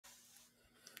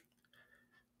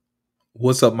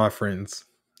What's up, my friends?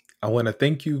 I want to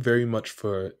thank you very much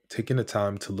for taking the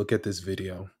time to look at this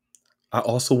video. I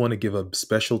also want to give a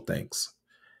special thanks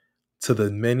to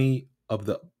the many of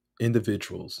the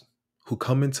individuals who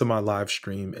come into my live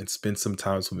stream and spend some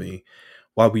time with me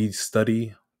while we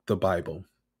study the Bible.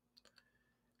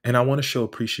 And I want to show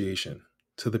appreciation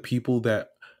to the people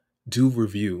that do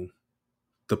review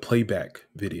the playback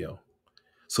video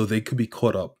so they could be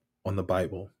caught up on the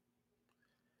Bible.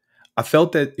 I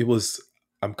felt that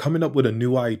I'm coming up with a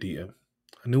new idea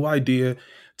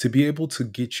to be able to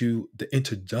get you the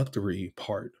introductory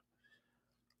part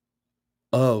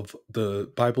of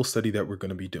the Bible study that we're going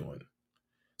to be doing.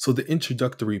 So, the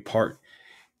introductory part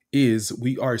is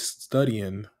we are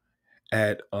studying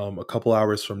at a couple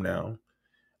hours from now,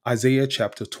 Isaiah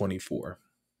chapter 24.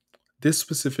 This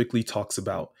specifically talks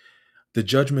about the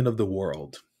judgment of the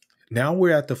world. Now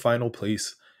we're at the final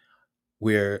place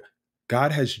where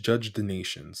God has judged the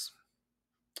nations,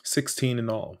 16 in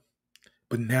all.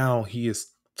 But now he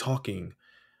is talking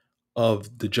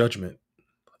of the judgment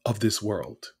of this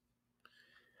world.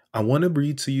 I want to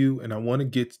read to you and I want to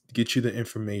get you the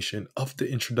information of the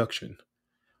introduction.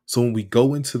 So when we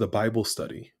go into the Bible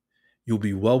study, you'll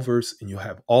be well versed and you'll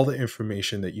have all the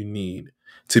information that you need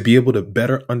to be able to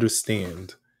better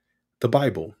understand the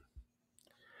Bible.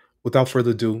 Without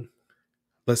further ado,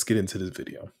 let's get into this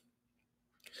video.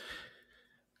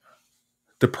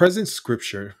 The present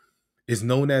scripture is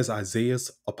known as Isaiah's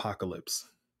Apocalypse.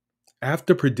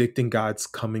 After predicting God's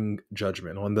coming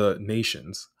judgment on the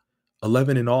nations,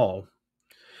 11 in all,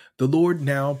 the Lord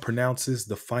now pronounces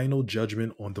the final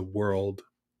judgment on the world,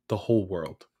 the whole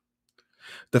world.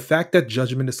 The fact that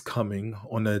judgment is coming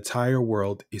on the entire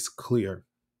world is clear.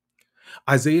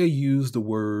 Isaiah used the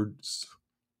words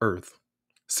earth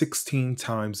 16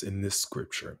 times in this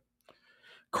scripture.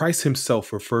 Christ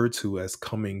himself referred to as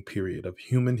coming period of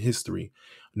human history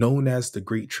known as the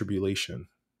Great Tribulation,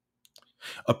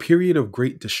 a period of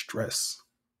great distress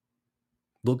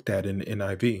looked at in the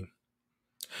NIV,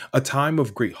 a time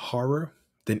of great horror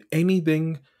than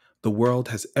anything the world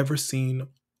has ever seen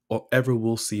or ever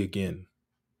will see again.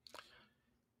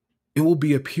 It will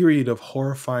be a period of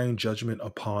horrifying judgment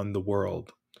upon the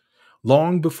world.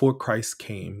 Long before Christ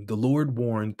came, the Lord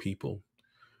warned people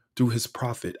through his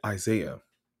prophet Isaiah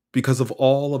because of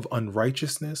all of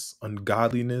unrighteousness,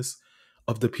 ungodliness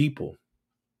of the people.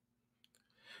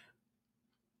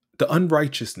 The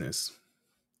unrighteousness,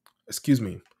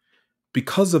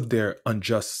 because of their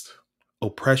unjust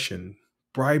oppression,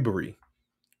 bribery,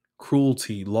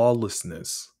 cruelty,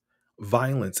 lawlessness,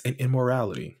 violence, and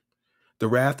immorality, the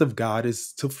wrath of God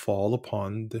is to fall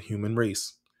upon the human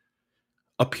race.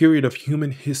 A period of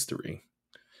human history,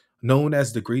 known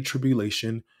as the Great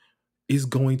Tribulation, is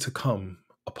going to come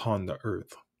upon the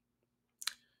earth.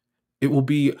 It will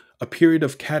be a period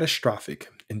of catastrophic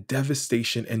and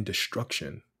devastation and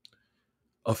destruction,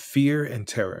 of fear and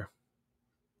terror.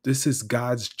 This is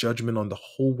God's judgment on the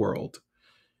whole world,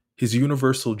 his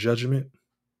universal judgment,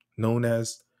 known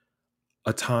as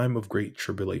a time of great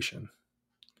tribulation.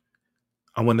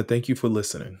 I want to thank you for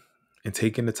listening and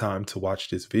taking the time to watch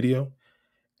this video,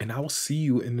 and I will see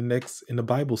you in the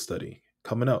Bible study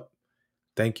coming up.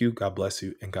 Thank you, God bless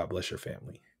you, and God bless your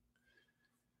family.